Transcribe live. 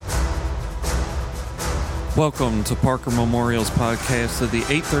Welcome to Parker Memorial's podcast of the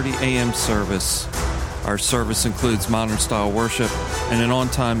 8:30 a.m. service. Our service includes modern style worship and an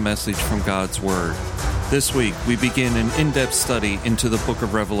on-time message from God's Word. This week, we begin an in-depth study into the book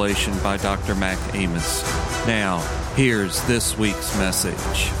of Revelation by Dr. Mac Amos. Now, here's this week's message.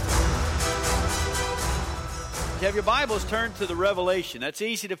 If you have your Bibles, turn to the Revelation. That's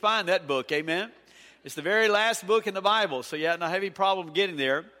easy to find, that book, amen? It's the very last book in the Bible, so you have no heavy problem getting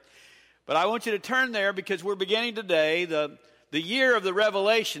there. But I want you to turn there because we're beginning today the year of the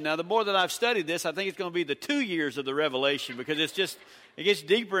Revelation. Now, the more that I've studied this, I think it's going to be the 2 years of the Revelation because it gets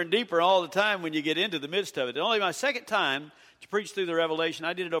deeper and deeper all the time when you get into the midst of it. And only my second time to preach through the Revelation.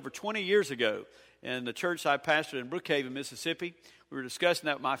 I did it over 20 years ago in the church I pastored in Brookhaven, Mississippi. We were discussing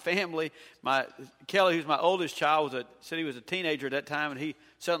that with my family. Kelly, who's my oldest child, said he was a teenager at that time, and he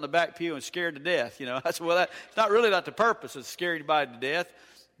sat in the back pew and scared to death. You know, I said, well, that's not the purpose of scaring anybody to death.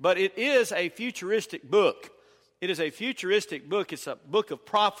 But it is a futuristic book. It is a futuristic book. It's a book of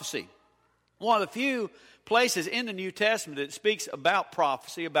prophecy. One of the few places in the New Testament that speaks about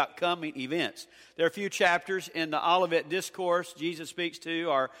prophecy, about coming events. There are a few chapters in the Olivet Discourse Jesus speaks to,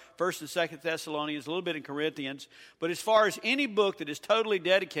 or 1st and 2nd Thessalonians, a little bit in Corinthians. But as far as any book that is totally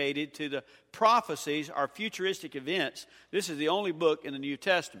dedicated to the prophecies or futuristic events, this is the only book in the New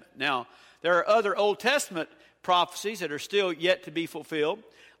Testament. Now, there are other Old Testament prophecies that are still yet to be fulfilled.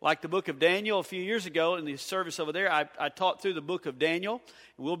 Like the book of Daniel a few years ago in the service over there, I taught through the book of Daniel.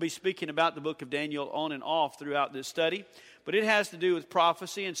 We'll be speaking about the book of Daniel on and off throughout this study. But it has to do with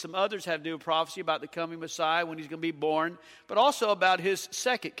prophecy, and some others have to do with prophecy about the coming Messiah when he's going to be born, but also about his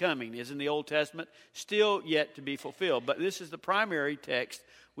second coming, is in the Old Testament, still yet to be fulfilled. But this is the primary text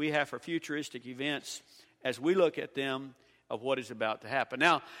we have for futuristic events as we look at them of what is about to happen.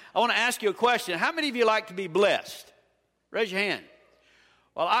 Now, I want to ask you a question. How many of you like to be blessed? Raise your hand.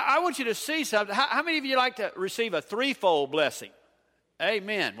 Well, I want you to see something. How many of you like to receive a threefold blessing?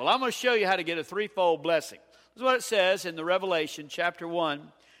 Amen. Well, I'm going to show you how to get a threefold blessing. This is what it says in the Revelation chapter 1,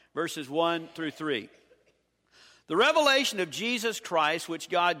 verses 1 through 3. The revelation of Jesus Christ, which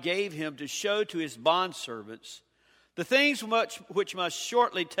God gave him to show to his bondservants the things which must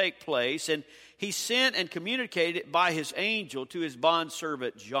shortly take place, and he sent and communicated it by his angel to his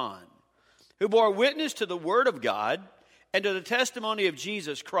bondservant John, who bore witness to the word of God and to the testimony of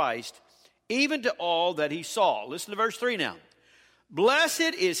Jesus Christ, even to all that he saw. Listen to verse 3 now.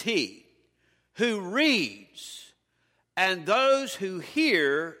 Blessed is he who reads and those who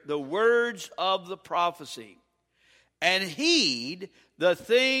hear the words of the prophecy and heed the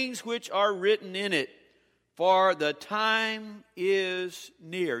things which are written in it, for the time is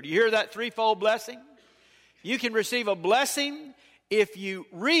near. Do you hear that threefold blessing? You can receive a blessing if you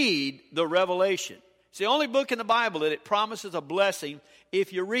read the Revelation. It's the only book in the Bible that it promises a blessing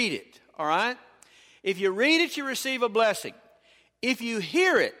if you read it, all right? If you read it, you receive a blessing. If you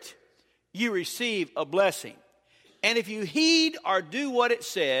hear it, you receive a blessing. And if you heed or do what it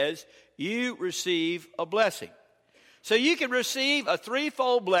says, you receive a blessing. So you can receive a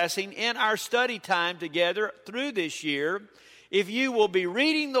threefold blessing in our study time together through this year if you will be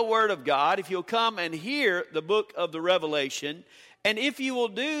reading the Word of God, if you'll come and hear the book of the Revelation, and if you will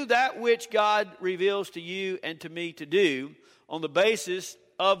do that which God reveals to you and to me to do on the basis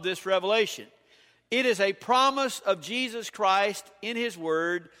of this revelation. It is a promise of Jesus Christ in his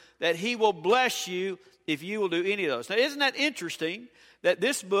word that he will bless you if you will do any of those. Now, isn't that interesting that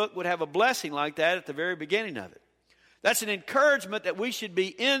this book would have a blessing like that at the very beginning of it? That's an encouragement that we should be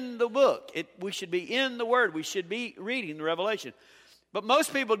in the book. We should be in the word. We should be reading the Revelation. But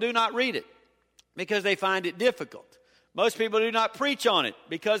most people do not read it because they find it difficult. Most people do not preach on it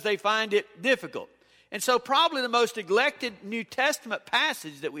because they find it difficult. And so probably the most neglected New Testament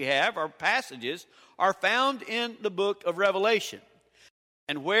passage that we have, or passages, are found in the book of Revelation.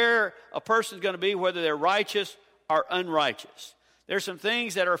 And where a person is going to be, whether they're righteous or unrighteous. There's some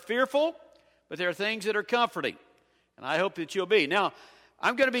things that are fearful, but there are things that are comforting. And I hope that you'll be. Now,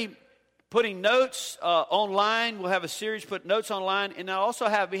 I'm going to be putting notes online. We'll have a series, put notes online. And I'll also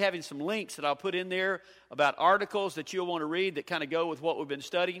be having some links that I'll put in there about articles that you'll want to read that kind of go with what we've been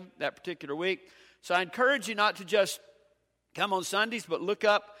studying that particular week. So I encourage you not to just come on Sundays, but look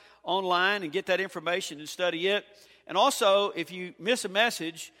up online and get that information and study it. And also, if you miss a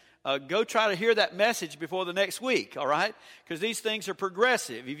message, go try to hear that message before the next week, all right? Because these things are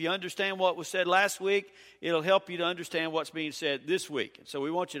progressive. If you understand what was said last week, it'll help you to understand what's being said this week. And so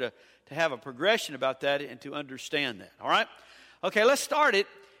we want you to have a progression about that and to understand that, all right? Okay, let's start it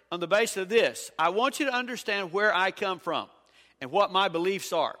on the basis of this. I want you to understand where I come from and what my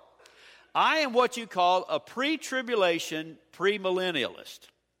beliefs are. I am what you call a pre-tribulation premillennialist.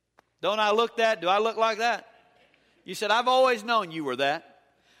 Don't I look that? Do I look like that? You said, I've always known you were that.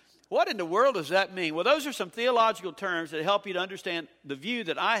 What in the world does that mean? Well, those are some theological terms that help you to understand the view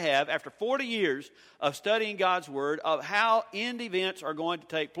that I have after 40 years of studying God's Word of how end events are going to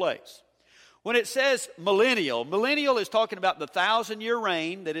take place. When it says millennial is talking about the 1,000-year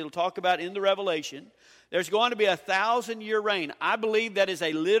reign that it'll talk about in the Revelation. There's going to be a 1,000-year reign. I believe that is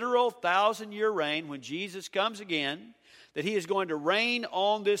a literal 1,000-year reign when Jesus comes again, that he is going to reign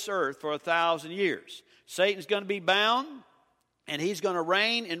on this earth for 1,000 years. Satan's going to be bound, and he's going to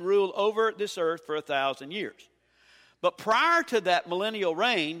reign and rule over this earth for 1,000 years. But prior to that millennial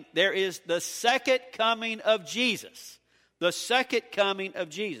reign, there is the second coming of Jesus. The second coming of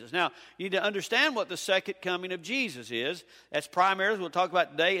Jesus. Now, you need to understand what the second coming of Jesus is. That's primarily, we'll talk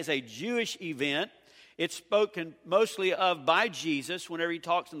about today, is a Jewish event. It's spoken mostly of by Jesus whenever he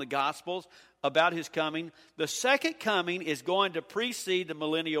talks in the Gospels about his coming. The second coming is going to precede the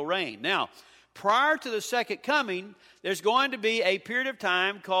millennial reign. Now, prior to the second coming, there's going to be a period of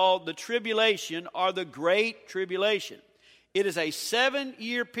time called the tribulation or the Great Tribulation. It is a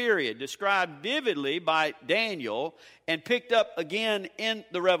 7-year period described vividly by Daniel and picked up again in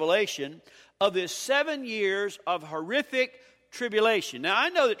the Revelation of this 7 years of horrific tribulation. Now, I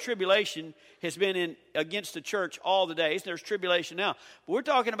know that tribulation has been against the church all the days. There's tribulation now. But we're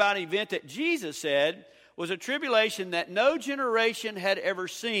talking about an event that Jesus said was a tribulation that no generation had ever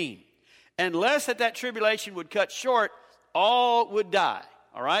seen. Unless that tribulation would cut short, all would die.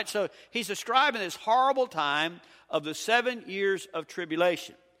 All right? So he's describing this horrible time of the 7 years of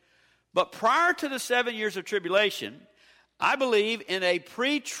tribulation. But prior to the 7 years of tribulation, I believe in a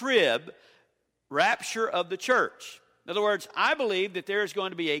pre-trib rapture of the church. In other words, I believe that there is going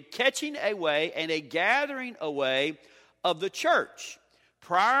to be a catching away and a gathering away of the church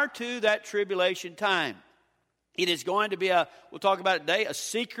prior to that tribulation time. It is going to be we'll talk about it today, a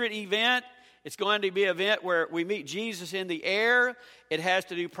secret event. It's going to be an event where we meet Jesus in the air. It has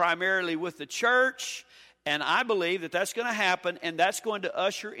to do primarily with the church. And I believe that that's going to happen, and that's going to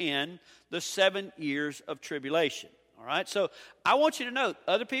usher in the 7 years of tribulation. All right? So I want you to know,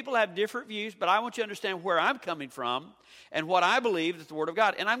 other people have different views, but I want you to understand where I'm coming from and what I believe is the Word of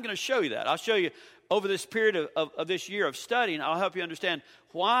God. And I'm going to show you that. I'll show you over this period of this year of studying. I'll help you understand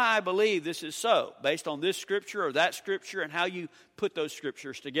why I believe this is so, based on this Scripture or that Scripture and how you put those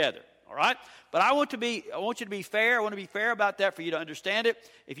Scriptures together. All right? But I want you to be fair. I want to be fair about that for you to understand it.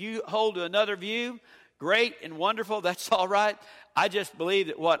 If you hold to another view, great and wonderful, that's all right. I just believe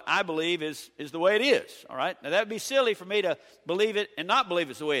that what I believe is the way it is, all right? Now, that would be silly for me to believe it and not believe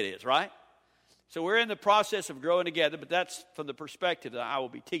it's the way it is, right? So we're in the process of growing together, but that's from the perspective that I will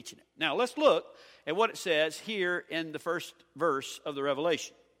be teaching it. Now, let's look at what it says here in the first verse of the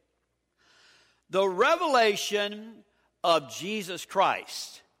Revelation. The revelation of Jesus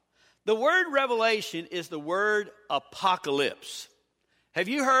Christ. The word revelation is the word apocalypse. Have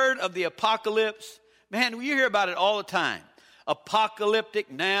you heard of the apocalypse? Man, you hear about it all the time. Apocalyptic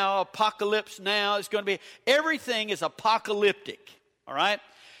now, apocalypse now. It's going to be, everything is apocalyptic, all right?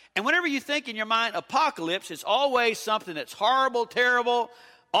 And whenever you think in your mind apocalypse, it's always something that's horrible, terrible,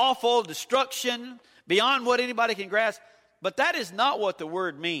 awful, destruction, beyond what anybody can grasp. But that is not what the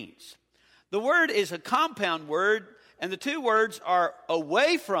word means. The word is a compound word, and the two words are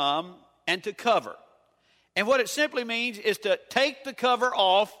away from and to cover. And what it simply means is to take the cover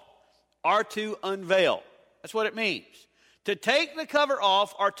off or to unveil. That's what it means. To take the cover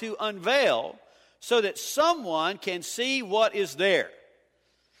off or to unveil so that someone can see what is there.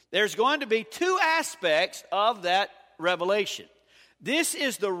 There's going to be two aspects of that revelation. This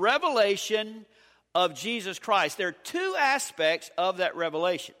is the revelation of Jesus Christ. There are two aspects of that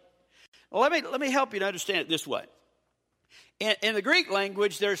revelation. Well, let me help you to understand it this way. In the Greek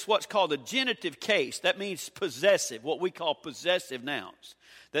language, there's what's called a genitive case. That means possessive, what we call possessive nouns.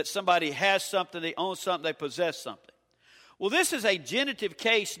 That somebody has something, they own something, they possess something. Well, this is a genitive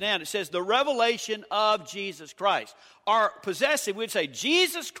case noun. It says the revelation of Jesus Christ. Or possessive, we'd say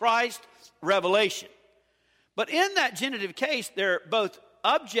Jesus Christ revelation. But in that genitive case, there are both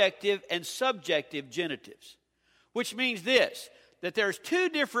objective and subjective genitives. Which means this, that there's two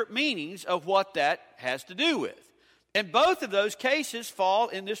different meanings of what that has to do with. And both of those cases fall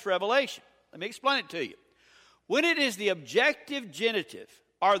in this revelation. Let me explain it to you. When it is the objective genitive,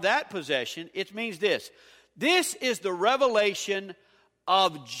 or that possession, it means this. This is the revelation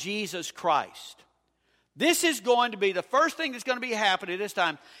of Jesus Christ. This is going to be, the first thing that's going to be happening this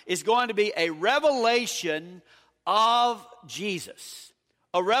time is going to be a revelation of Jesus.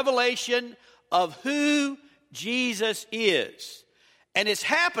 A revelation of who Jesus is. And it's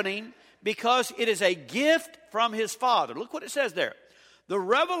happening because it is a gift from his Father. Look what it says there. the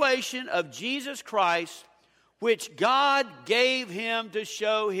revelation of Jesus Christ, which God gave him to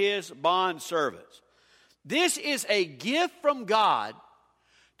show his bondservants. This is a gift from God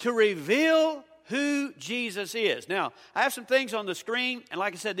to reveal who Jesus is. Now, I have some things on the screen, and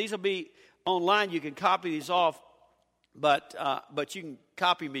like I said, these will be online. You can copy these off, but you can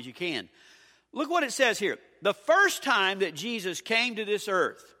copy them as you can. Look what it says here. The first time that Jesus came to this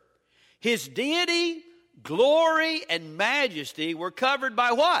earth, his deity, glory, and majesty were covered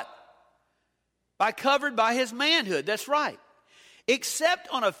by what? Covered by his manhood. That's right. Except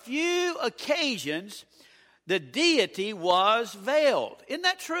on a few occasions, the deity was veiled. Isn't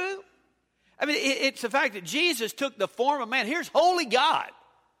that true? I mean, it's the fact that Jesus took the form of man. Here's holy God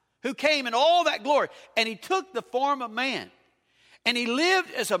who came in all that glory, and he took the form of man, and he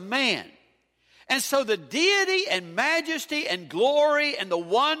lived as a man. And so the deity and majesty and glory and the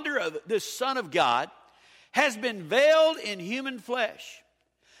wonder of this Son of God has been veiled in human flesh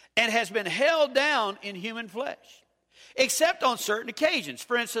and has been held down in human flesh, except on certain occasions.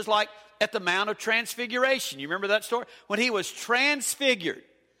 For instance, like at the Mount of Transfiguration. You remember that story? When he was transfigured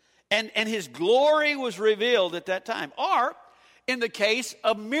and his glory was revealed at that time. Or in the case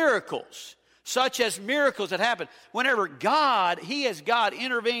of miracles, such as miracles that happen. Whenever he as God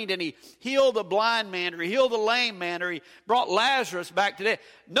intervened and he healed the blind man, or he healed the lame man, or he brought Lazarus back to death.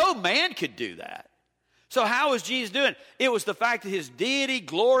 No man could do that. So how was Jesus doing? It was the fact that his deity,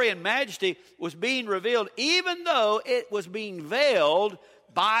 glory, and majesty was being revealed, even though it was being veiled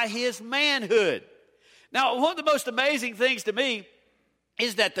by his manhood. Now, one of the most amazing things to me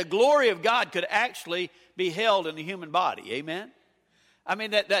is that the glory of God could actually be held in the human body. Amen? I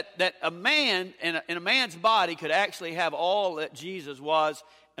mean, that a man in a man's body could actually have all that Jesus was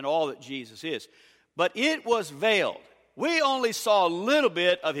and all that Jesus is. But it was veiled. We only saw a little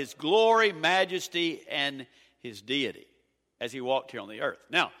bit of his glory, majesty, and his deity as he walked here on the earth.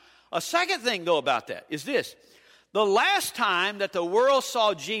 Now, a second thing, though, about that is this. The last time that the world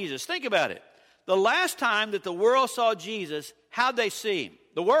saw Jesus, think about it. The last time that the world saw Jesus, how'd they see him?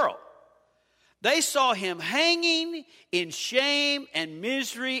 The world. They saw him hanging in shame and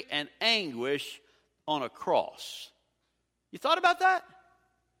misery and anguish on a cross. You thought about that?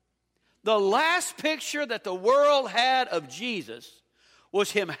 The last picture that the world had of Jesus was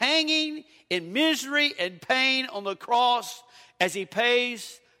him hanging in misery and pain on the cross as he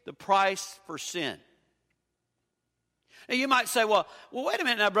pays the price for sin. Now you might say, well, wait a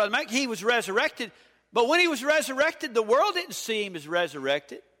minute now, Brother Mike, he was resurrected. But when he was resurrected, the world didn't see him as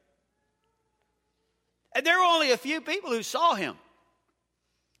resurrected. And there were only a few people who saw him.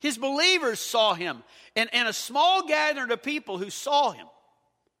 His believers saw him, and a small gathering of people who saw him.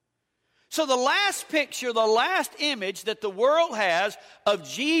 So the last picture, the last image that the world has of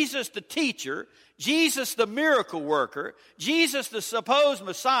Jesus the teacher, Jesus the miracle worker, Jesus the supposed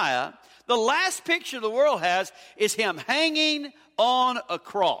Messiah, the last picture the world has is him hanging on a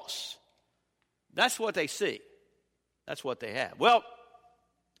cross. That's what they see. That's what they have. Well,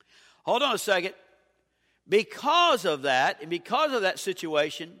 hold on a second. Because of that, and because of that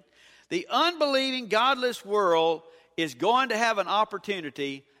situation, the unbelieving, godless world is going to have an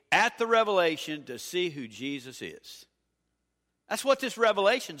opportunity at the revelation to see who Jesus is. That's what this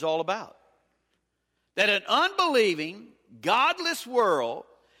revelation's all about. That an unbelieving, godless world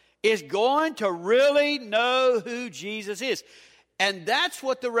is going to really know who Jesus is. And that's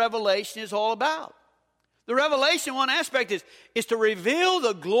what the revelation is all about. The revelation, one aspect is to reveal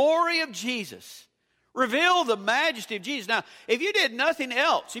the glory of Jesus. Reveal the majesty of Jesus. Now, if you did nothing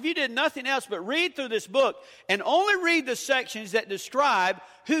else but read through this book and only read the sections that describe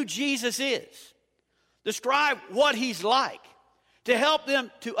who Jesus is, describe what he's like, to help them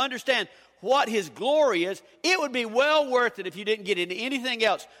to understand what his glory is, it would be well worth it if you didn't get into anything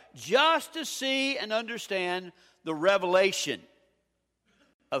else, just to see and understand the revelation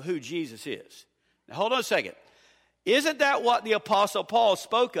of who Jesus is. Now, hold on a second. Isn't that what the Apostle Paul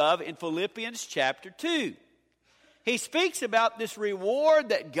spoke of in Philippians chapter 2? He speaks about this reward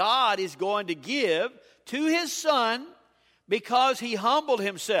that God is going to give to his Son because he humbled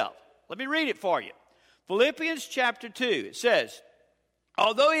himself. Let me read it for you. Philippians chapter 2, it says,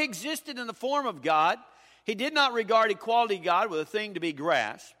 although he existed in the form of God, he did not regard equality with God with a thing to be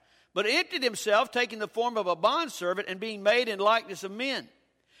grasped, but emptied himself, taking the form of a bondservant and being made in likeness of men.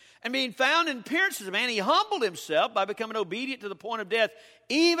 And being found in appearance as a man, he humbled himself by becoming obedient to the point of death,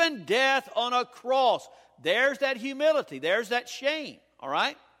 even death on a cross. There's that humility. There's that shame. All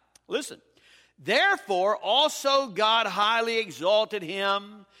right? Listen. Therefore, also God highly exalted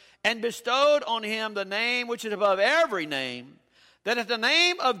him and bestowed on him the name which is above every name, that at the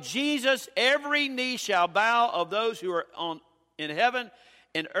name of Jesus every knee shall bow of those who are in heaven,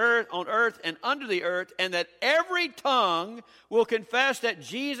 in earth, on earth, and under the earth, and that every tongue will confess that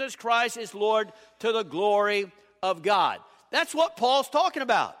Jesus Christ is Lord to the glory of God. That's what Paul's talking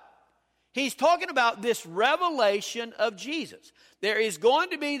about. He's talking about this revelation of Jesus. There is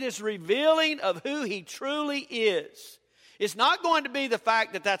going to be this revealing of who he truly is. It's not going to be the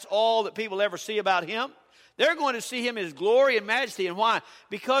fact that that's all that people ever see about him. They're going to see him in his glory and majesty. And why?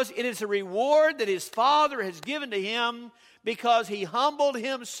 Because it is a reward that his Father has given to him because he humbled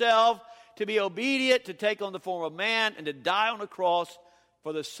himself to be obedient, to take on the form of man, and to die on the cross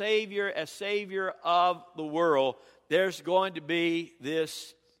for the Savior as Savior of the world. There's going to be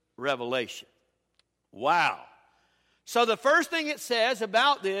this revelation. Wow. So the first thing it says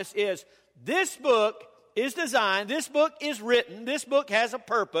about this is this book is designed, this book is written, this book has a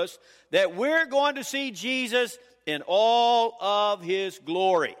purpose that we're going to see Jesus in all of his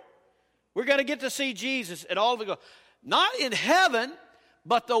glory. We're going to get to see Jesus in all of his glory. Not in heaven,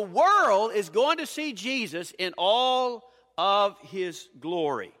 but the world is going to see Jesus in all of his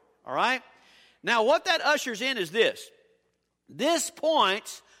glory. All right? Now, what that ushers in is this. This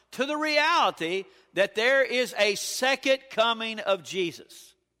points to the reality that there is a second coming of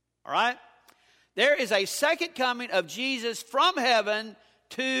Jesus. All right? There is a second coming of Jesus from heaven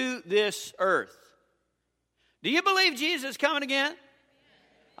to this earth. Do you believe Jesus is coming again?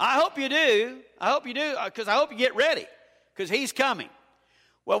 I hope you do. I hope you do, because I hope you get ready, because he's coming.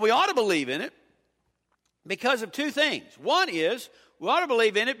 Well, we ought to believe in it because of two things. One is, we ought to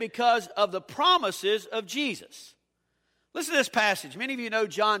believe in it because of the promises of Jesus. Listen to this passage. Many of you know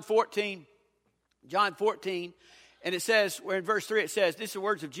John 14. John 14. And it says, where in verse 3 it says, these are the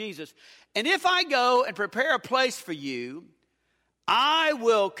words of Jesus. And if I go and prepare a place for you, I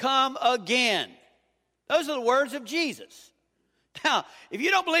will come again. Those are the words of Jesus. Now, if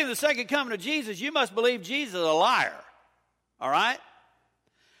you don't believe in the second coming of Jesus, you must believe Jesus is a liar. All right?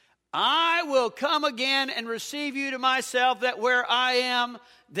 I will come again and receive you to myself, that where I am,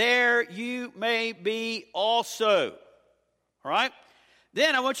 there you may be also. All right?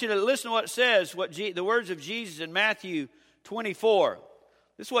 Then I want you to listen to what it says, the words of Jesus in Matthew 24.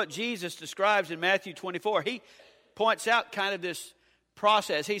 This is what Jesus describes in Matthew 24. He points out kind of this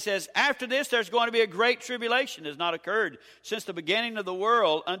process. He says, after this, there's going to be a great tribulation. It has not occurred since the beginning of the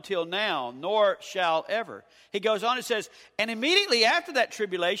world until now, nor shall ever. He goes on and says, and immediately after that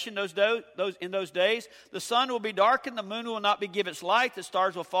tribulation, in those days, the sun will be darkened, the moon will not give its light, the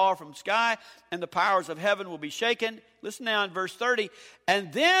stars will fall from the sky, and the powers of heaven will be shaken. Listen now in verse 30.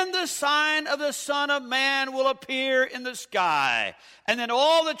 And then the sign of the Son of Man will appear in the sky. And then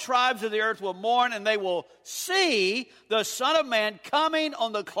all the tribes of the earth will mourn, and they will see the Son of Man coming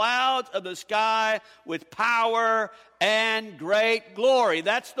on the clouds of the sky with power and great glory.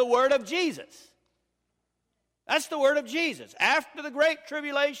 That's the word of Jesus. That's the word of Jesus. After the great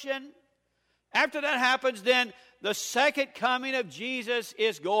tribulation, after that happens, then the second coming of Jesus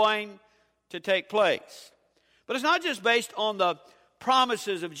is going to take place. But it's not just based on the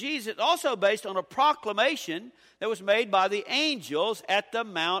promises of Jesus. It's also based on a proclamation that was made by the angels at the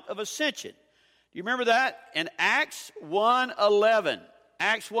Mount of Ascension. Do you remember that? In Acts 1:11.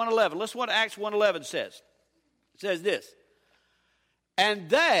 Acts 1:11. Listen to what Acts 1:11 says. It says this. And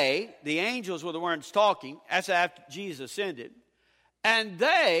they, the angels were the ones talking, that's after Jesus ascended, and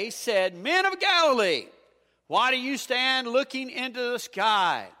they said, Men of Galilee, why do you stand looking into the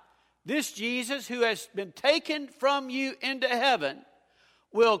sky? This Jesus who has been taken from you into heaven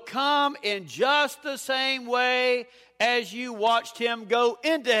will come in just the same way as you watched him go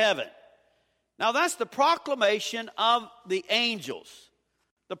into heaven. Now that's the proclamation of the angels.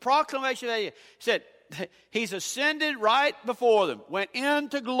 The proclamation they said, he's ascended right before them, went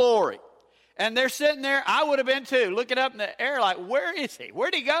into glory. And they're sitting there, I would have been too, looking up in the air like, where is he?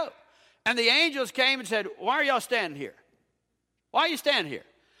 Where'd he go? And the angels came and said, why are y'all standing here? Why are you standing here?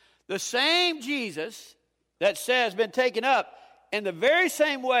 The same Jesus that says been taken up, in the very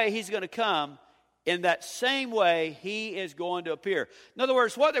same way he's going to come, in that same way he is going to appear. In other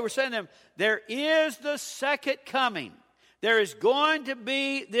words, what they were saying to them, there is the second coming. There is going to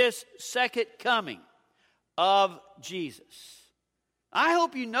be this second coming of Jesus. I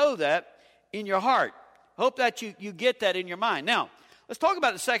hope you know that in your heart. I hope that you get that in your mind. Now, let's talk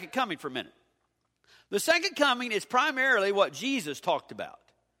about the second coming for a minute. The second coming is primarily what Jesus talked about.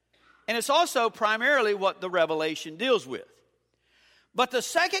 And it's also primarily what the Revelation deals with. But the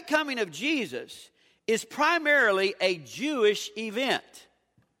second coming of Jesus is primarily a Jewish event.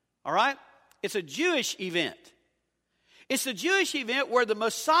 All right? It's a Jewish event. It's a Jewish event where the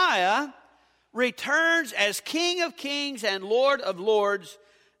Messiah returns as King of Kings and Lord of Lords,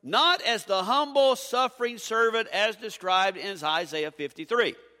 not as the humble, suffering servant as described in Isaiah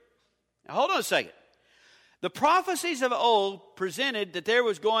 53. Now, hold on a second. The prophecies of old presented that there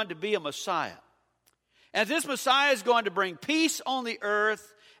was going to be a Messiah. And this Messiah is going to bring peace on the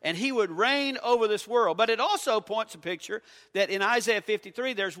earth, and he would reign over this world. But it also points a picture that in Isaiah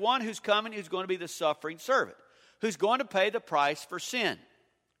 53, there's one who's coming who's going to be the suffering servant, who's going to pay the price for sin.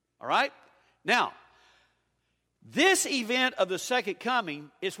 All right? Now, this event of the second coming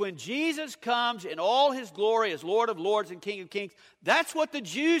is when Jesus comes in all his glory as Lord of Lords and King of Kings. That's what the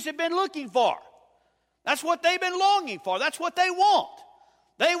Jews have been looking for. That's what they've been longing for. That's what they want.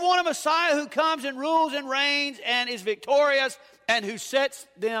 They want a Messiah who comes and rules and reigns and is victorious and who sets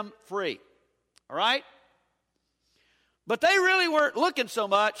them free. All right? But they really weren't looking so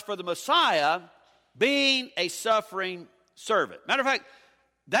much for the Messiah being a suffering servant. Matter of fact,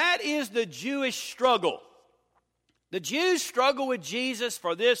 that is the Jewish struggle. The Jews struggle with Jesus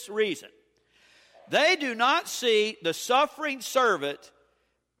for this reason. They do not see the suffering servant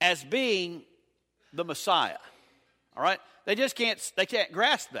as being the Messiah. All right? They can't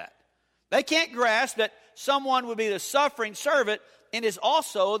grasp that. They can't grasp that someone would be the suffering servant and is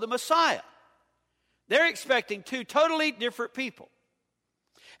also the Messiah. They're expecting two totally different people.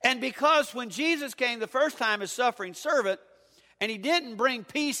 And because when Jesus came the first time as suffering servant and he didn't bring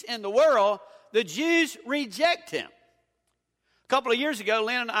peace in the world, the Jews reject him. A couple of years ago,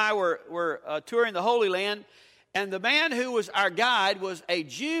 Lynn and I were touring the Holy Land, and the man who was our guide was a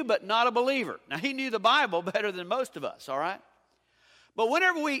Jew but not a believer. Now, he knew the Bible better than most of us, all right? But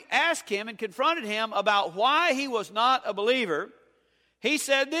whenever we asked him and confronted him about why he was not a believer, he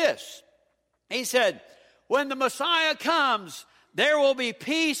said this. He said, when the Messiah comes, there will be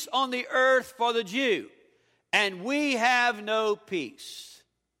peace on the earth for the Jew, and we have no peace.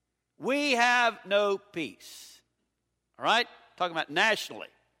 We have no peace. All right? Talking about nationally.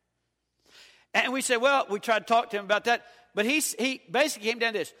 And we said, well, we tried to talk to him about that, but he basically came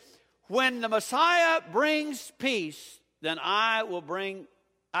down to this. When the Messiah brings peace, then I will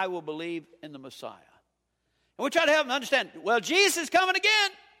believe in the Messiah. And we try to help him understand, well, Jesus is coming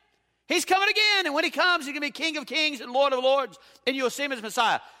again. He's coming again, and when he comes, he's going to be King of Kings and Lord of Lords, and you'll see him as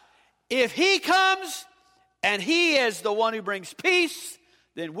Messiah. If he comes and he is the one who brings peace,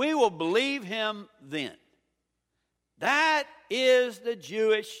 then we will believe him then. That is the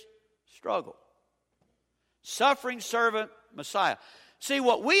Jewish struggle. Suffering servant, Messiah. See,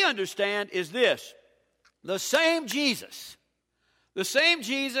 what we understand is this. The same Jesus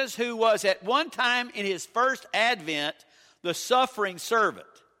who was at one time in his first advent the suffering servant,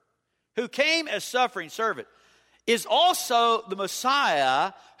 who came as suffering servant, is also the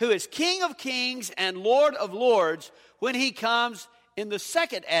Messiah who is King of Kings and Lord of Lords when he comes in the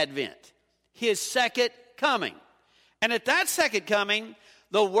second advent, his second coming. And at that second coming,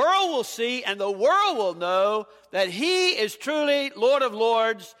 the world will see and the world will know that he is truly Lord of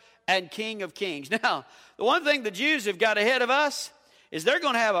Lords and King of Kings. Now, the one thing the Jews have got ahead of us is they're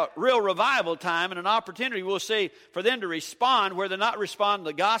going to have a real revival time and an opportunity we'll see for them to respond where they're not responding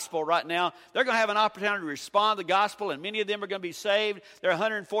to the gospel right now. They're going to have an opportunity to respond to the gospel, and many of them are going to be saved. There are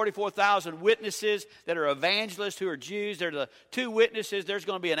 144,000 witnesses that are evangelists who are Jews. They're the two witnesses. There's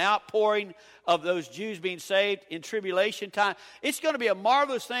going to be an outpouring of those Jews being saved in tribulation time. It's going to be a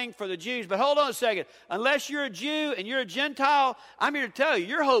marvelous thing for the Jews. But hold on a second. Unless you're a Jew and you're a Gentile, I'm here to tell you,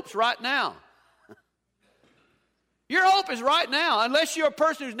 your hope's right now. Your hope is right now. Unless you're a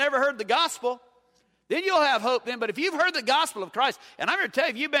person who's never heard the gospel, then you'll have hope then. But if you've heard the gospel of Christ, and I'm going to tell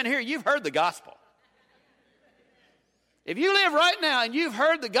you, if you've been here, you've heard the gospel. If you live right now and you've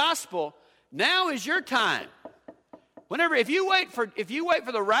heard the gospel, now is your time. If you wait for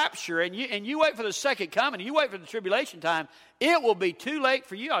the rapture and you wait for the second coming, and you wait for the tribulation time, it will be too late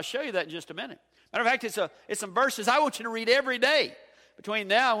for you. I'll show you that in just a minute. Matter of fact, it's some verses I want you to read every day. Between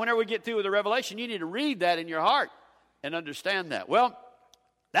now and whenever we get through with the Revelation, you need to read that in your heart and understand that. Well,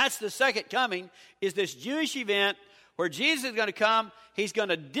 that's the second coming, is this Jewish event where Jesus is going to come. He's going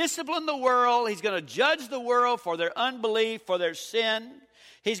to discipline the world. He's going to judge the world for their unbelief, for their sin.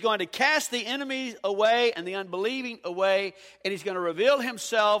 He's going to cast the enemies away and the unbelieving away, and he's going to reveal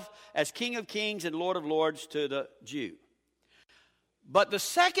himself as King of Kings and Lord of Lords to the Jew. But the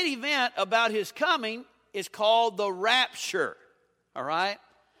second event about his coming is called the rapture, all right?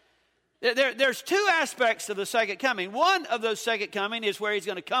 There's two aspects of the second coming. One of those second coming is where he's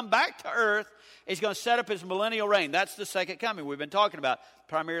going to come back to earth. He's going to set up his millennial reign. That's the second coming we've been talking about,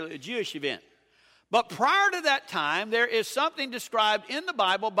 primarily a Jewish event. But prior to that time, there is something described in the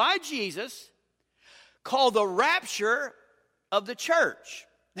Bible by Jesus called the rapture of the church.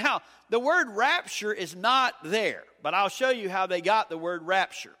 Now, the word rapture is not there, but I'll show you how they got the word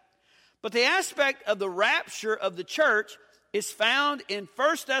rapture. But the aspect of the rapture of the church is found in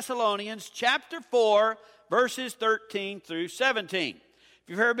 1 Thessalonians chapter 4, verses 13 through 17. If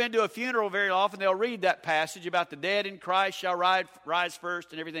you've ever been to a funeral, very often they'll read that passage about the dead in Christ shall rise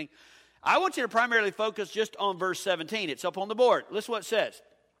first and everything. I want you to primarily focus just on verse 17. It's up on the board. Listen what it says.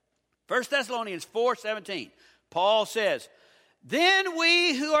 1 Thessalonians 4:17. Paul says, "Then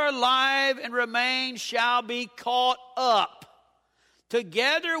we who are alive and remain shall be caught up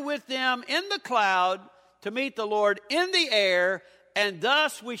together with them in the cloud to meet the Lord in the air, and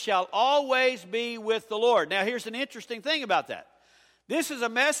thus we shall always be with the Lord." Now here's an interesting thing about that. This is a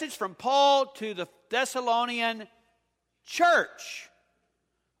message from Paul to the Thessalonian church.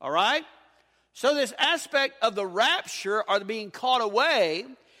 All right? So this aspect of the rapture, or the being caught away,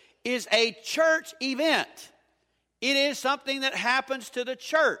 is a church event. It is something that happens to the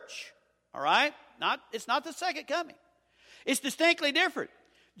church. All right? It's not the second coming. It's distinctly different.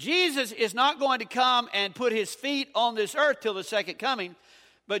 Jesus is not going to come and put his feet on this earth till the second coming,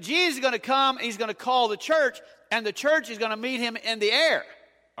 but Jesus is going to come and he's going to call the church, and the church is going to meet him in the air.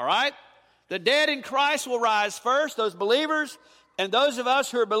 All right? The dead in Christ will rise first, those believers, and those of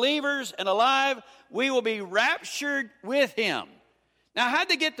us who are believers and alive, we will be raptured with him. Now, how'd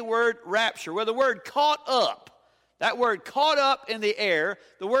they get the word rapture? Well, the word caught up. That word caught up in the air,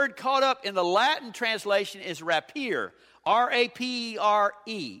 the word caught up in the Latin translation is rapere,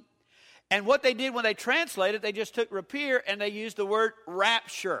 R-A-P-E-R-E. And what they did when they translated, they just took rapere and they used the word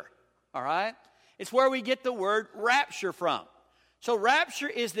rapture. All right? It's where we get the word rapture from. So rapture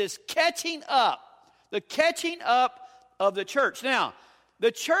is this catching up, the catching up of the church. Now,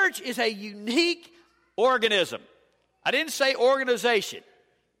 the church is a unique organism. I didn't say organization.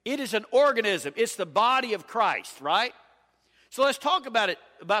 It is an organism. It's the body of Christ, right? So let's talk about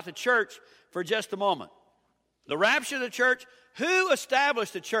the church for just a moment. The rapture of the church. Who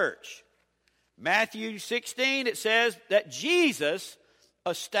established the church? Matthew 16, it says that Jesus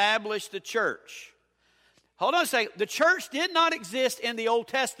established the church. Hold on a second. The church did not exist in the Old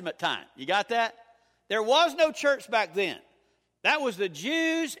Testament time. You got that? There was no church back then. That was the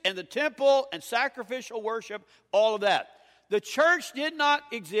Jews and the temple and sacrificial worship, all of that. The church did not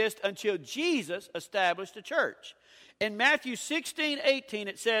exist until Jesus established the church. In Matthew 16:18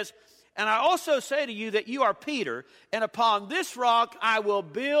 it says, "And I also say to you that you are Peter, and upon this rock I will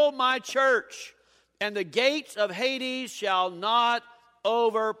build my church, and the gates of Hades shall not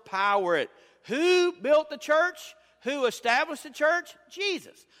overpower it." Who built the church? Who established the church?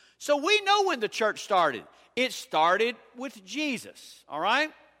 Jesus. So we know when the church started. It started with Jesus, all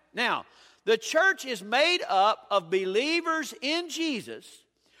right? Now, the church is made up of believers in Jesus,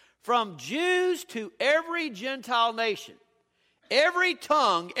 from Jews to every Gentile nation. Every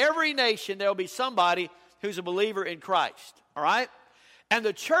tongue, every nation, there will be somebody who's a believer in Christ, all right? And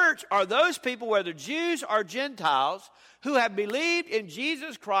the church are those people, whether Jews or Gentiles, who have believed in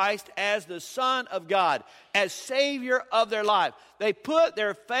Jesus Christ as the Son of God, as Savior of their life. They put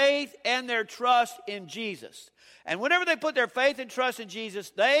their faith and their trust in Jesus. And whenever they put their faith and trust in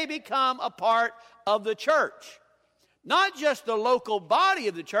Jesus, they become a part of the church. Not just the local body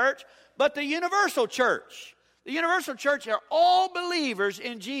of the church, but the universal church. The universal church are all believers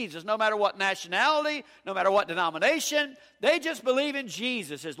in Jesus, no matter what nationality, no matter what denomination. They just believe in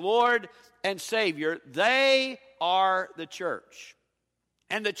Jesus as Lord and Savior. They are the church.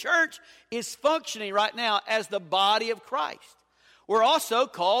 And the church is functioning right now as the body of Christ. We're also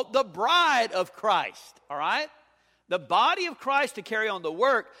called the bride of Christ, all right? The body of Christ to carry on the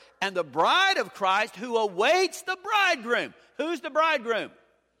work, and the bride of Christ who awaits the bridegroom. Who's the bridegroom?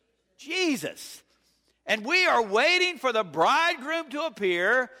 Jesus. And we are waiting for the bridegroom to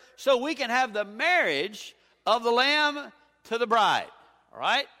appear so we can have the marriage of the Lamb to the bride. All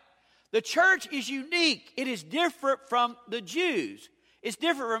right? The church is unique. It is different from the Jews. It's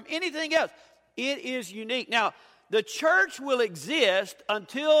different from anything else. It is unique. Now, the church will exist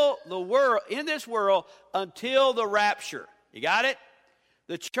until the world, in this world, until the rapture. You got it?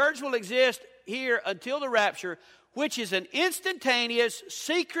 The church will exist here until the rapture, which is an instantaneous,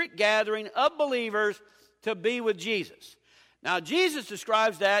 secret gathering of believers to be with Jesus. Now, Jesus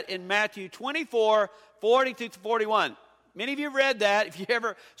describes that in Matthew 24, 40 through 41. Many of you read that. If you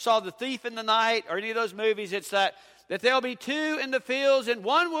ever saw The Thief in the Night or any of those movies, it's that there'll be two in the fields and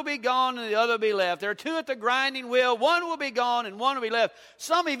one will be gone and the other will be left. There are two at the grinding wheel. One will be gone and one will be left.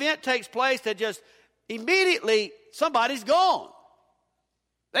 Some event takes place that just immediately somebody's gone.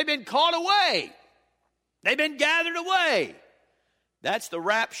 They've been caught away. They've been gathered away. That's the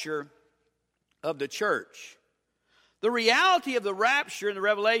rapture of the church. The reality of the rapture in the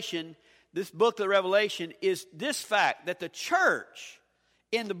Revelation, this book of the Revelation, is this fact that the church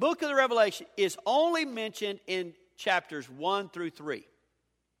in the book of the Revelation is only mentioned in chapters 1 through 3. In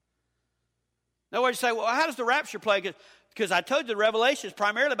other words, you say, well, how does the rapture play? Because I told you the Revelation is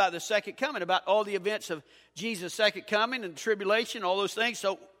primarily about the second coming, about all the events of Jesus' second coming and tribulation, all those things.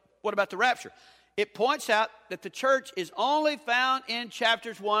 So what about the rapture? It points out that the church is only found in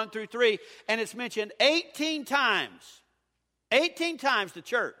chapters 1 through 3, and it's mentioned 18 times. 18 times the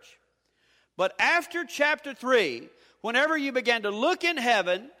church. But after chapter 3, whenever you began to look in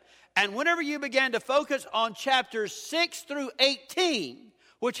heaven, and whenever you began to focus on chapters 6 through 18,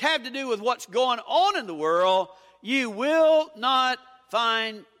 which have to do with what's going on in the world, you will not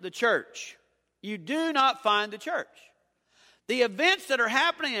find the church. You do not find the church. The events that are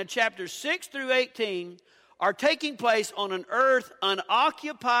happening in chapters 6 through 18 are taking place on an earth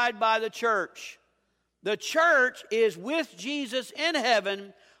unoccupied by the church. The church is with Jesus in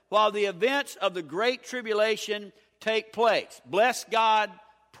heaven while the events of the Great Tribulation take place. Bless God,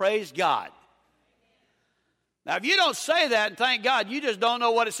 praise God. Now, if you don't say that and thank God, you just don't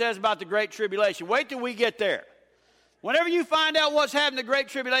know what it says about the Great Tribulation. Wait till we get there. Whenever you find out what's happening in the Great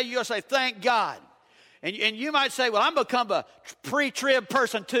Tribulation, you're going to say, thank God. And you might say, well, I'm going to become a pre-trib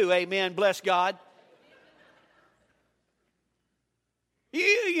person too. Amen. Bless God.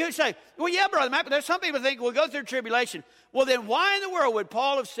 You say, well, yeah, Brother Matt, but there's some people think we'll go through tribulation. Well, then why in the world would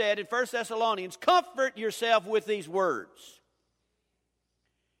Paul have said in 1 Thessalonians, comfort yourself with these words?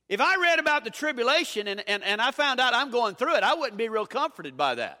 If I read about the tribulation and I found out I'm going through it, I wouldn't be real comforted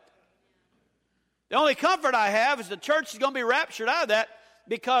by that. The only comfort I have is the church is going to be raptured out of that,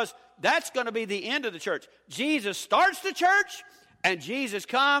 because that's going to be the end of the church. Jesus starts the church, and Jesus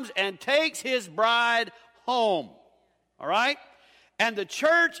comes and takes his bride home. All right? And the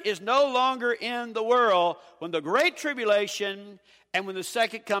church is no longer in the world when the Great Tribulation and when the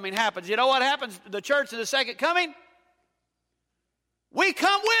second coming happens. You know what happens to the church in the second coming? We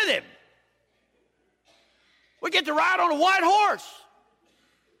come with him. We get to ride on a white horse.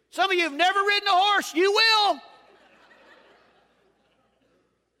 Some of you have never ridden a horse. You will.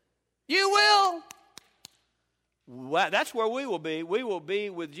 You will. Well, that's where we will be. We will be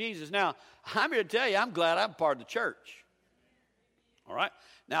with Jesus. Now, I'm here to tell you, I'm glad I'm part of the church. All right?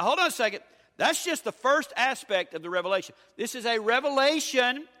 Now, hold on a second. That's just the first aspect of the revelation. This is a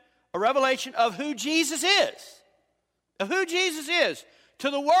revelation of who Jesus is. Of who Jesus is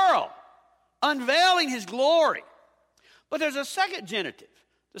to the world, unveiling his glory. But there's a second genitive.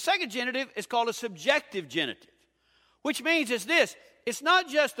 The second genitive is called a subjective genitive, which means it's this. It's not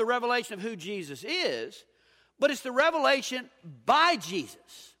just the revelation of who Jesus is, but it's the revelation by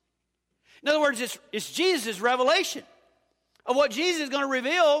Jesus. In other words, it's Jesus' revelation of what Jesus is going to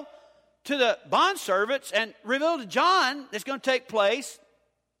reveal to the bondservants and reveal to John that's going to take place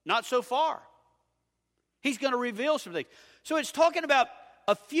not so far. He's going to reveal some things. So it's talking about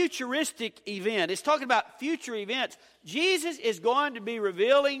a futuristic event. It's talking about future events. Jesus is going to be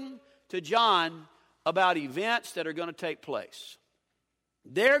revealing to John about events that are going to take place.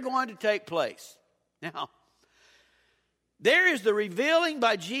 They're going to take place. Now, there is the revealing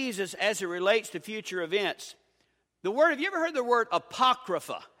by Jesus as it relates to future events. The word, have you ever heard the word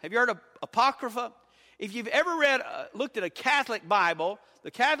apocrypha? Have you heard of apocrypha? If you've ever looked at a Catholic Bible, the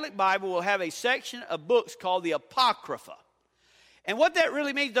Catholic Bible will have a section of books called the apocrypha. And what that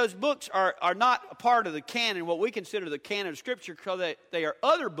really means, those books are not a part of the canon, what we consider the canon of Scripture, because they are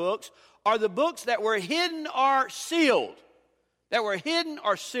other books, are the books that were hidden or sealed. That were hidden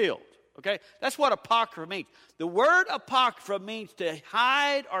or sealed. Okay? That's what apocrypha means. The word apocrypha means to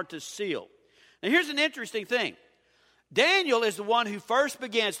hide or to seal. Now here's an interesting thing. Daniel is the one who first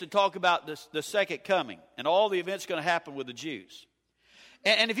begins to talk about the second coming and all the events going to happen with the Jews.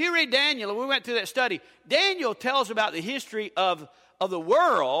 And if you read Daniel, and we went through that study, Daniel tells about the history of the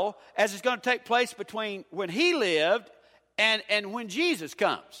world as it's going to take place between when he lived and when Jesus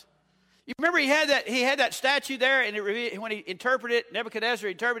comes. You remember he had that statue there, and when he interpreted it, Nebuchadnezzar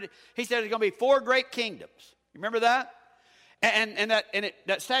interpreted it, he said there's going to be 4 great kingdoms. You remember that? And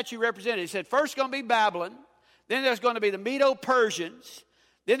that statue represented, he said first going to be Babylon, then there's going to be the Medo-Persians,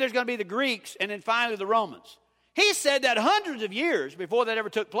 then there's going to be the Greeks, and then finally the Romans. He said that hundreds of years before that ever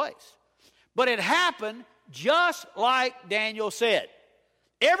took place. But it happened just like Daniel said.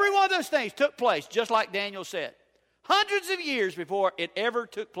 Every one of those things took place just like Daniel said. Hundreds of years before it ever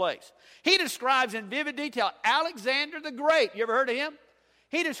took place. He describes in vivid detail Alexander the Great. You ever heard of him?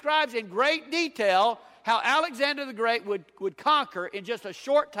 He describes in great detail how Alexander the Great would conquer in just a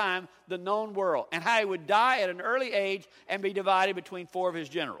short time the known world, and how he would die at an early age and be divided between 4 of his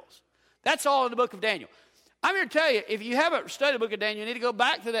generals. That's all in the book of Daniel. I'm here to tell you, if you haven't studied the book of Daniel, you need to go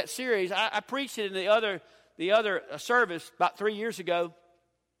back to that series. I preached it in the other service about 3 years ago.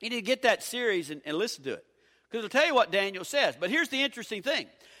 You need to get that series and listen to it. Because it'll tell you what Daniel says. But here's the interesting thing.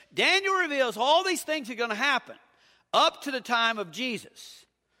 Daniel reveals all these things are going to happen up to the time of Jesus.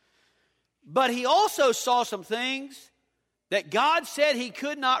 But he also saw some things that God said he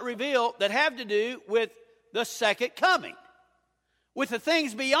could not reveal that have to do with the second coming, with the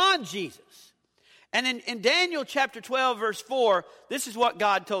things beyond Jesus. And in Daniel chapter 12, verse 4, this is what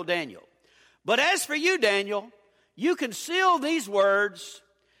God told Daniel. But as for you, Daniel, you can seal these words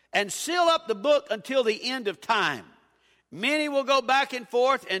and seal up the book until the end of time. Many will go back and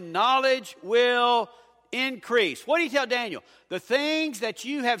forth, and knowledge will increase. What do you tell Daniel? The things that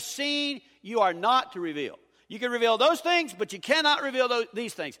you have seen, you are not to reveal. You can reveal those things, but you cannot reveal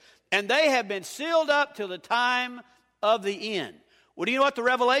these things. And they have been sealed up till the time of the end. Well, do you know what the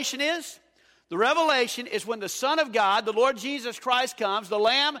revelation is? The revelation is when the Son of God, the Lord Jesus Christ, comes, the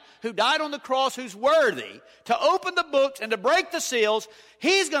Lamb who died on the cross, who's worthy to open the books and to break the seals.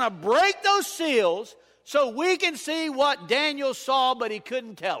 He's going to break those seals so we can see what Daniel saw, but he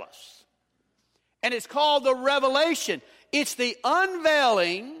couldn't tell us. And it's called the revelation. It's the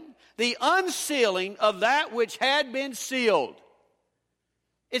unveiling, the unsealing of that which had been sealed.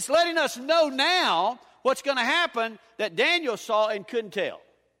 It's letting us know now what's going to happen that Daniel saw and couldn't tell.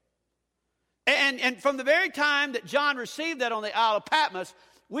 And from the very time that John received that on the Isle of Patmos,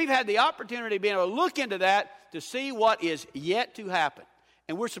 we've had the opportunity of being able to look into that to see what is yet to happen.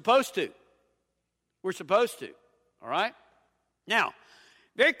 And we're supposed to. We're supposed to. All right? Now,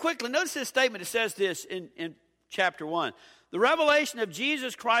 very quickly, notice this statement. It says this in chapter 1. The revelation of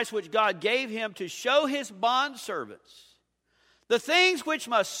Jesus Christ, which God gave him to show his bondservants the things which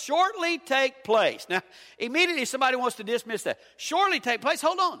must shortly take place. Now, immediately somebody wants to dismiss that. Shortly take place?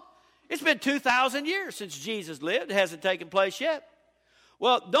 Hold on. It's been 2,000 years since Jesus lived. It hasn't taken place yet.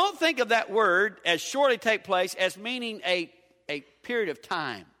 Well, don't think of that word as shortly take place as meaning a period of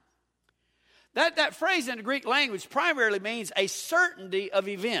time. That phrase in the Greek language primarily means a certainty of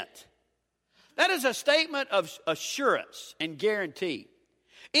event. That is a statement of assurance and guarantee.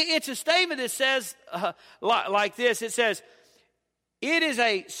 It's a statement that says like this. It says, it is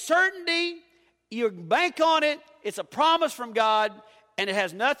a certainty, you bank on it, it's a promise from God, and it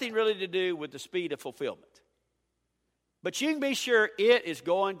has nothing really to do with the speed of fulfillment. But you can be sure it is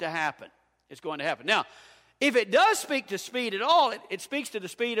going to happen. It's going to happen. Now, if it does speak to speed at all, it speaks to the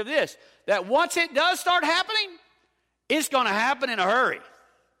speed of this. That once it does start happening, it's going to happen in a hurry.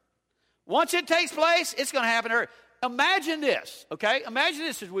 Once it takes place, it's going to happen in a hurry. Imagine this, okay? Imagine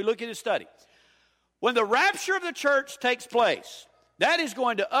this as we look at this study. When the rapture of the church takes place, that is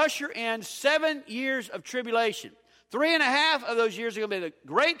going to usher in 7 years of tribulation. 3.5 of those years are going to be the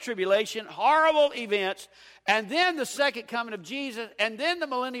Great Tribulation, horrible events, and then the second coming of Jesus, and then the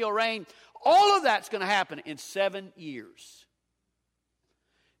millennial reign. All of that's going to happen in 7 years.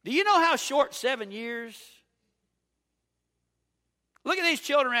 Do you know how short 7 years? Look at these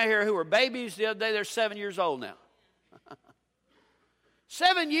children right here who were babies the other day. They're 7 years old now.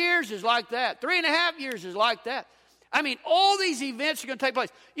 7 years is like that. 3.5 years is like that. I mean, all these events are going to take place.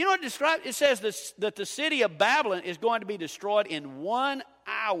 You know what it describes? It says that the city of Babylon is going to be destroyed in 1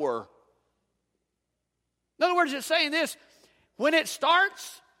 hour. In other words, it's saying this. When it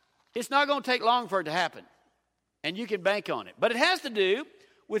starts, it's not going to take long for it to happen. And you can bank on it. But it has to do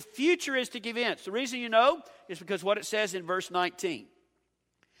with futuristic events. The reason you know is because what it says in verse 19.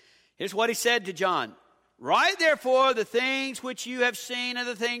 Here's what he said to John. Write therefore the things which you have seen, and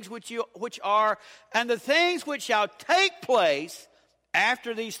the things which are, and the things which shall take place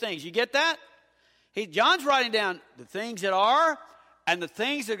after these things. You get that? John's writing down the things that are and the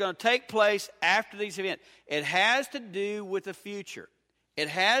things that are going to take place after these events. It has to do with the future. It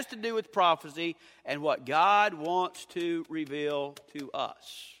has to do with prophecy and what God wants to reveal to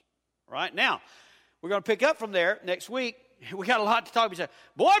us. Right? Now, we're going to pick up from there next week. We got a lot to talk about. You say,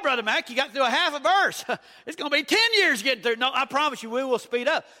 boy, Brother Mac, you got through a half a verse. It's going to be 10 years getting through. No, I promise you, we will speed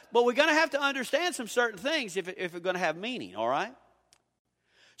up. But we're going to have to understand some certain things if we're going to have meaning, all right?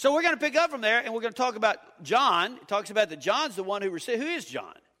 So we're going to pick up from there, and we're going to talk about John. It talks about that John's the one who received. Who is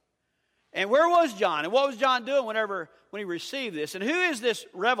John? And where was John? And what was John doing when he received this? And who is this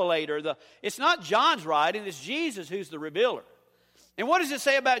revelator? It's not John's writing. It's Jesus who's the revealer. And what does it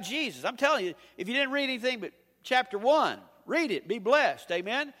say about Jesus? I'm telling you, if you didn't read anything but chapter 1, read it. Be blessed.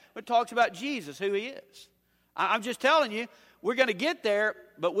 Amen? It talks about Jesus, who he is. I'm just telling you, we're going to get there,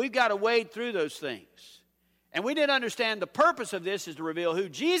 but we've got to wade through those things. And we didn't understand the purpose of this is to reveal who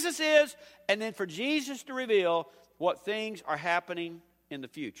Jesus is, and then for Jesus to reveal what things are happening in the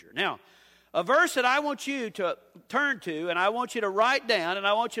future. Now, A verse that I want you to turn to, and I want you to write down, and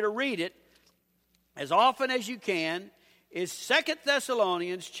I want you to read it as often as you can, is 2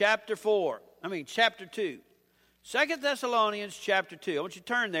 Thessalonians chapter 2. 2 Thessalonians chapter 2. I want you to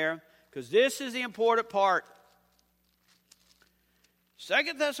turn there because this is the important part.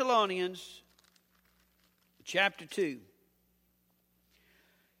 2 Thessalonians chapter 2.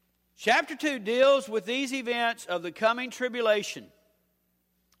 Chapter 2 deals with these events of the coming tribulation.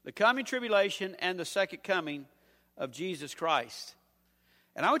 The coming tribulation and the second coming of Jesus Christ.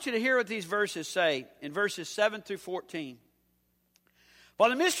 And I want you to hear what these verses say in verses 7 through 14.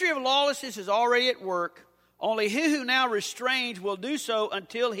 While the mystery of lawlessness is already at work, only he who now restrains will do so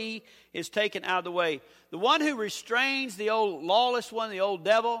until he is taken out of the way. The one who restrains the old lawless one, the old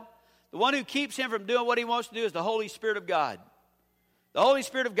devil, the one who keeps him from doing what he wants to do is the Holy Spirit of God. The Holy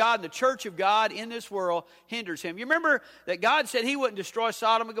Spirit of God and the church of God in this world hinders him. You remember that God said he wouldn't destroy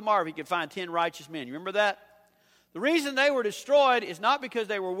Sodom and Gomorrah if he could find 10 righteous men. You remember that? The reason they were destroyed is not because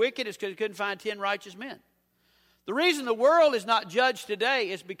they were wicked, it's because he couldn't find 10 righteous men. The reason the world is not judged today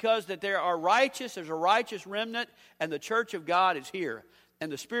is because that there's a righteous remnant, and the church of God is here.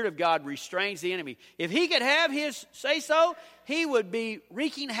 And the Spirit of God restrains the enemy. If he could have his say-so, he would be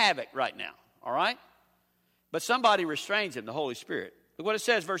wreaking havoc right now. All right? But somebody restrains him, the Holy Spirit. Look what it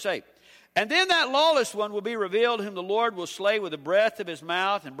says, verse 8. And then that lawless one will be revealed, whom the Lord will slay with the breath of his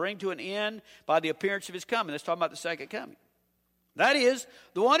mouth and bring to an end by the appearance of his coming. That's talking about the second coming. That is,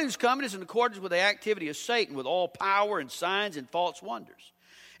 the one whose coming is in accordance with the activity of Satan, with all power and signs and false wonders,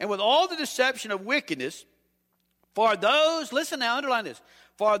 and with all the deception of wickedness, for those, listen now, underline this,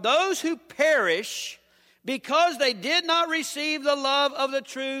 for those who perish because they did not receive the love of the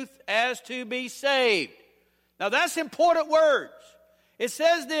truth as to be saved. Now that's important words. It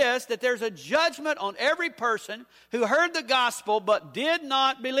says this, that there's a judgment on every person who heard the gospel but did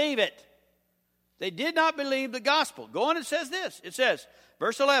not believe it. They did not believe the gospel. Go on, it says this. It says,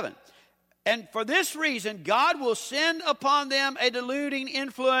 verse 11, and for this reason God will send upon them a deluding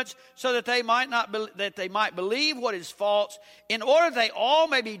influence so that they might believe what is false, in order they all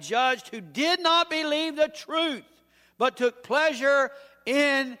may be judged who did not believe the truth, but took pleasure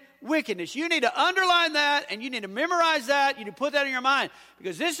in wickedness. You need to underline that, and you need to memorize that. You need to put that in your mind,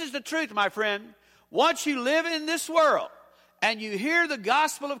 because this is the truth, my friend. Once you live in this world and you hear the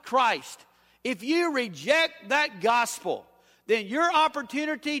gospel of Christ, if you reject that gospel, then your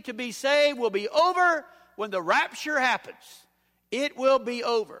opportunity to be saved will be over when the rapture happens. It will be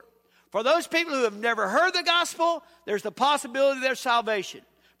over. For those people who have never heard the gospel, there's the possibility of their salvation.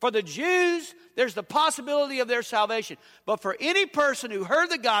 For the Jews, there's the possibility of their salvation. But for any person who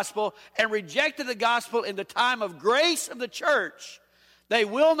heard the gospel and rejected the gospel in the time of grace of the church, they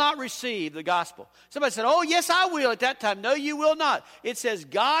will not receive the gospel. Somebody said, oh, yes, I will at that time. No, you will not. It says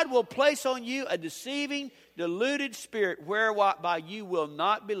God will place on you a deceiving, deluded spirit whereby you will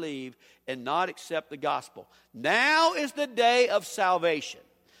not believe and not accept the gospel. Now is the day of salvation.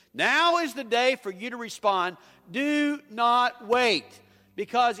 Now is the day for you to respond. Do not wait.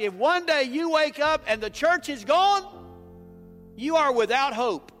 Because if one day you wake up and the church is gone, you are without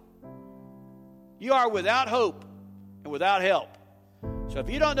hope. You are without hope and without help. So if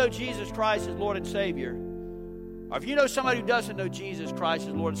you don't know Jesus Christ as Lord and Savior, or if you know somebody who doesn't know Jesus Christ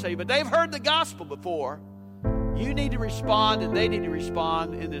as Lord and Savior, but they've heard the gospel before, you need to respond and they need to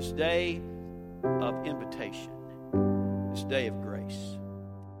respond in this day of invitation, this day of grace.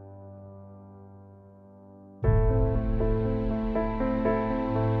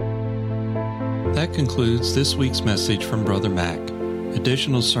 That concludes this week's message from Brother Mac.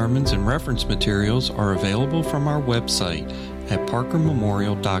 Additional sermons and reference materials are available from our website at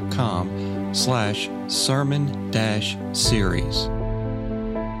parkermemorial.com/sermon-series.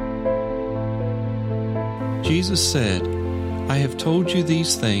 Jesus said, I have told you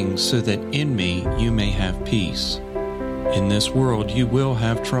these things so that in me you may have peace. In this world you will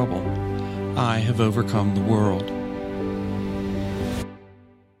have trouble. I have overcome the world.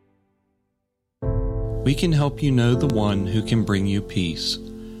 We can help you know the one who can bring you peace.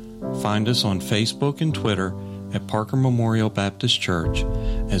 Find us on Facebook and Twitter at Parker Memorial Baptist Church,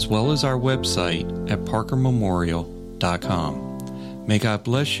 as well as our website at parkermemorial.com. May God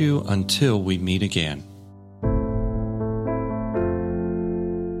bless you until we meet again.